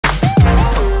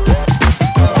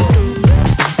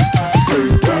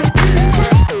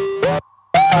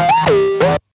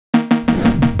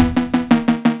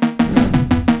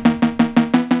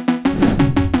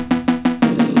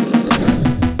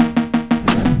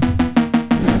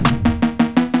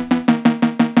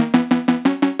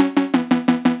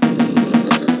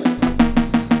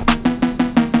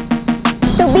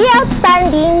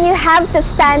have to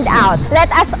stand out. Let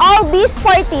us all be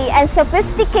sporty and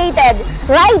sophisticated,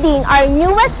 riding our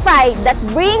newest pride that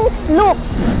brings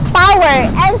looks,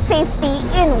 power, and safety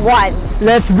in one.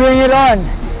 Let's bring it on!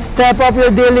 Step up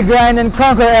your daily grind and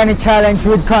conquer any challenge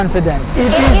with confidence. It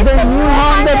is the new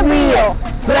Honda Brio,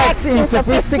 flex in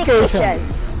sophistication.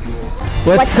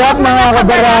 What's up mga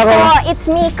kabarako? It's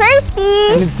me,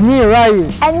 Kirsty! And it's me, Ryu.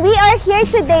 And we are here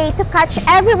today to catch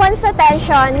everyone's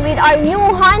attention with our new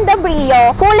Honda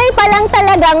Brio. Kulay pa lang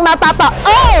talagang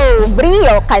mapapa-oh!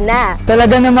 Brio ka na!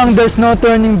 Talaga namang there's no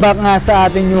turning back nga sa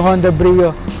ating new Honda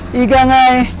Brio. Ika nga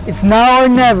it's now or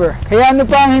never. Kaya ano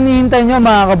pa ang hinihintay nyo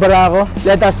mga kabarako?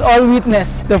 Let us all witness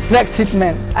the flex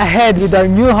hitment ahead with our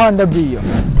new Honda Brio.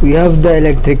 We have the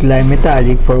electric lime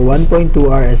metallic for 1.2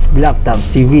 RS blacktop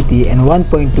CVT and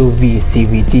 1.2V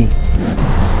CVT.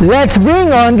 Let's bring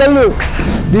on the looks!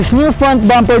 This new front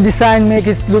bumper design makes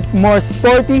it look more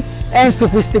sporty and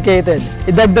sophisticated.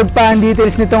 Idagdag pa ang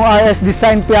details nitong RS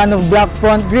design piano black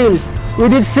front grille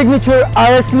with its signature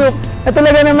RS look na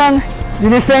talaga namang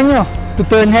dinisenyo to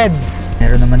turn heads.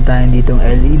 Meron naman tayo ditong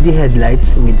LED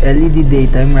headlights with LED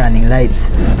daytime running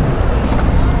lights.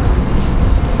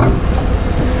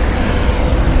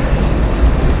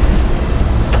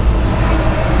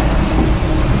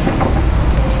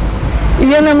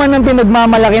 Iyan naman ang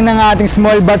pinagmamalaki ng ating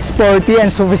small but sporty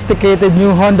and sophisticated new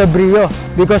Honda Brio.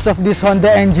 Because of this Honda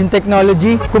engine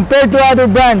technology, compared to other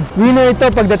brands, winner ito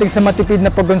pagdating sa matipid na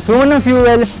pagkonsumo ng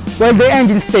fuel while the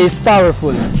engine stays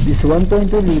powerful. This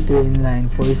 1.2-liter inline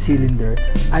 4-cylinder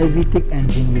IVTEC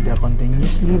engine with a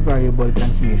continuously variable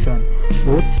transmission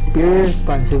boasts superior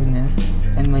responsiveness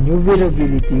and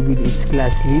maneuverability with its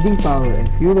class-leading power and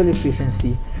fuel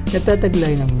efficiency na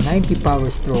tataglay ng 90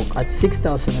 power stroke at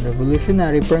 6,000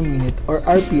 revolutionary per minute or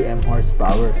RPM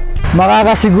horsepower.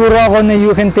 Makakasiguro ako na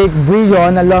you can take Brio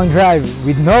on a long drive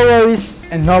with no worries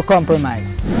and no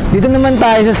compromise. Dito naman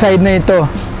tayo sa side na ito.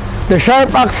 The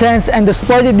sharp accents and the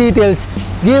sporty details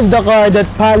give the car that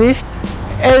polished,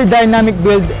 aerodynamic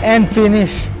build and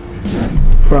finish.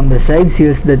 From the side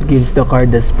seals that gives the car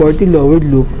the sporty lowered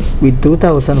look with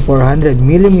 2,400mm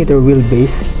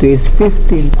wheelbase to its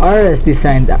 15 RS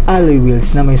designed alloy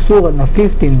wheels na may sukat na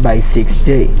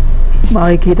 15x6J.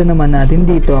 Makikita naman natin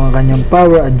dito ang kanyang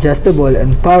power adjustable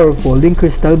and power folding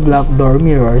crystal black door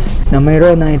mirrors na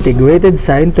mayroon ng integrated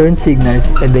sign turn signals,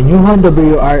 and the new Honda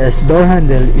Brio RS door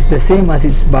handle is the same as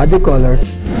its body color.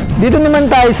 Dito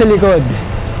naman tayo sa likod.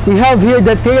 We have here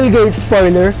the tailgate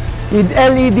spoiler with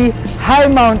LED high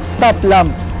mount stop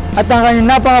lamp at ang kanyang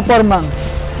napakapormang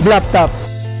black top.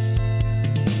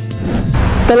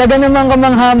 Talaga namang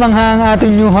kamangha-mangha ang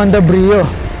ating new Honda Brio.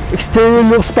 Exterior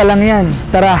looks pa lang yan.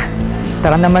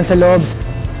 Tara naman sa loob.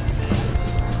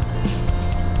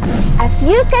 As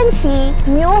you can see,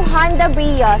 new Honda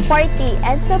Brio sporty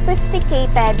and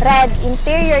sophisticated red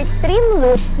interior trim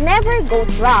look never goes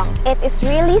wrong. It is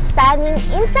really stunning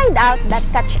inside out that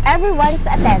catch everyone's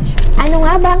attention. Ano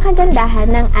nga ba ang kagandahan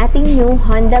ng ating new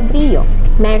Honda Brio?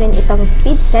 Meron itong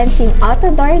speed-sensing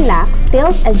auto-door locks,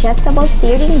 tilt-adjustable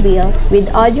steering wheel with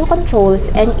audio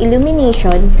controls and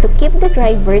illumination to keep the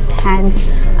driver's hands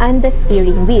on the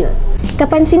steering wheel.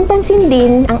 Kapansin-pansin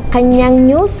din ang kanyang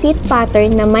new seat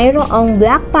pattern na mayroong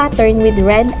black pattern with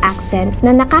red accent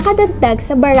na nakakadagdag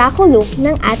sa barako look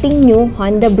ng ating new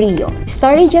Honda Brio.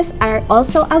 Storages are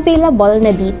also available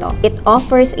na dito. It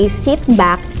offers a seat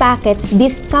back, pockets,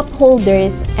 disc cup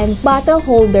holders, and bottle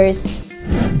holders.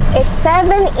 Its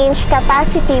 7-inch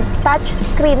capacitive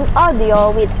touchscreen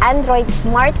audio with Android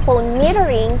smartphone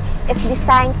mirroring is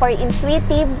designed for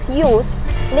intuitive use,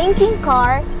 linking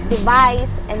car,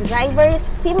 device, and drivers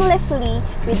seamlessly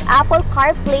with Apple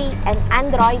CarPlay and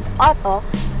Android Auto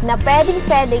na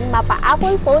pwedeng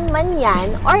mapa-Apple phone man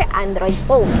yan or Android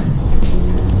phone.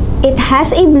 It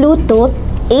has a Bluetooth,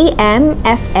 AM,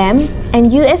 FM, and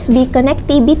USB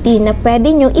connectivity na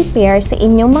pwede nyo i-pair sa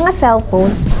inyong mga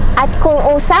cellphones. At kung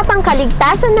usapang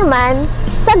kaligtasan naman,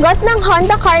 sagot ng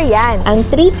Honda car yan. Ang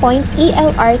 3-point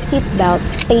ELR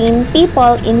seatbelts tame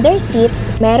people in their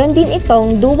seats. Meron din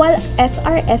itong dual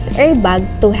SRS airbag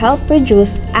to help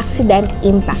reduce accident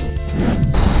impact.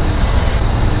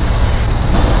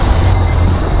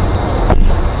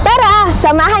 Tara,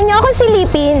 samahan nyo akong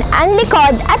silipin ang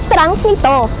likod at trunk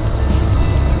nito.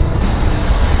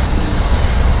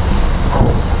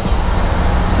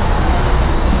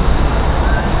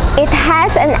 It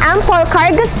has an ample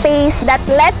cargo space that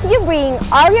lets you bring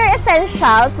all your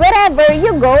essentials wherever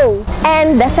you go.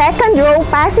 And the second row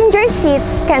passenger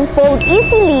seats can fold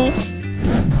easily.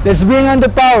 Let's bring on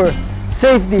the power,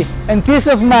 safety, and peace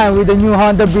of mind with the new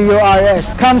Honda Brio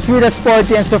RS. Comes with a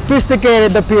sporty and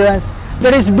sophisticated appearance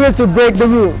that is built to break the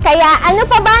rules. Kaya ano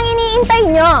pa bang iniintay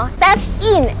nyo? Step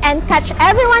in and catch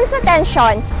everyone's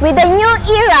attention with the new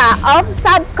era of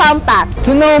subcompact.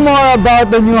 To know more about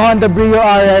the new Honda Brio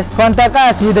RS, contact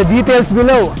us with the details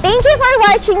below. Thank you for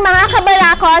watching mga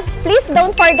kabarakos. Please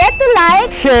don't forget to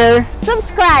like, Share,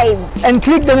 subscribe, and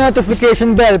click the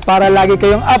notification bell para lagi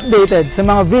kayong updated sa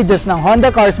mga videos ng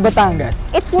Honda Cars Batangas.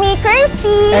 It's me,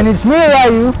 Kirsty! And it's me,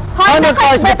 Ryu. Honda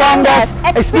Cars Batangas,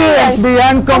 experience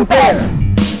beyond compare.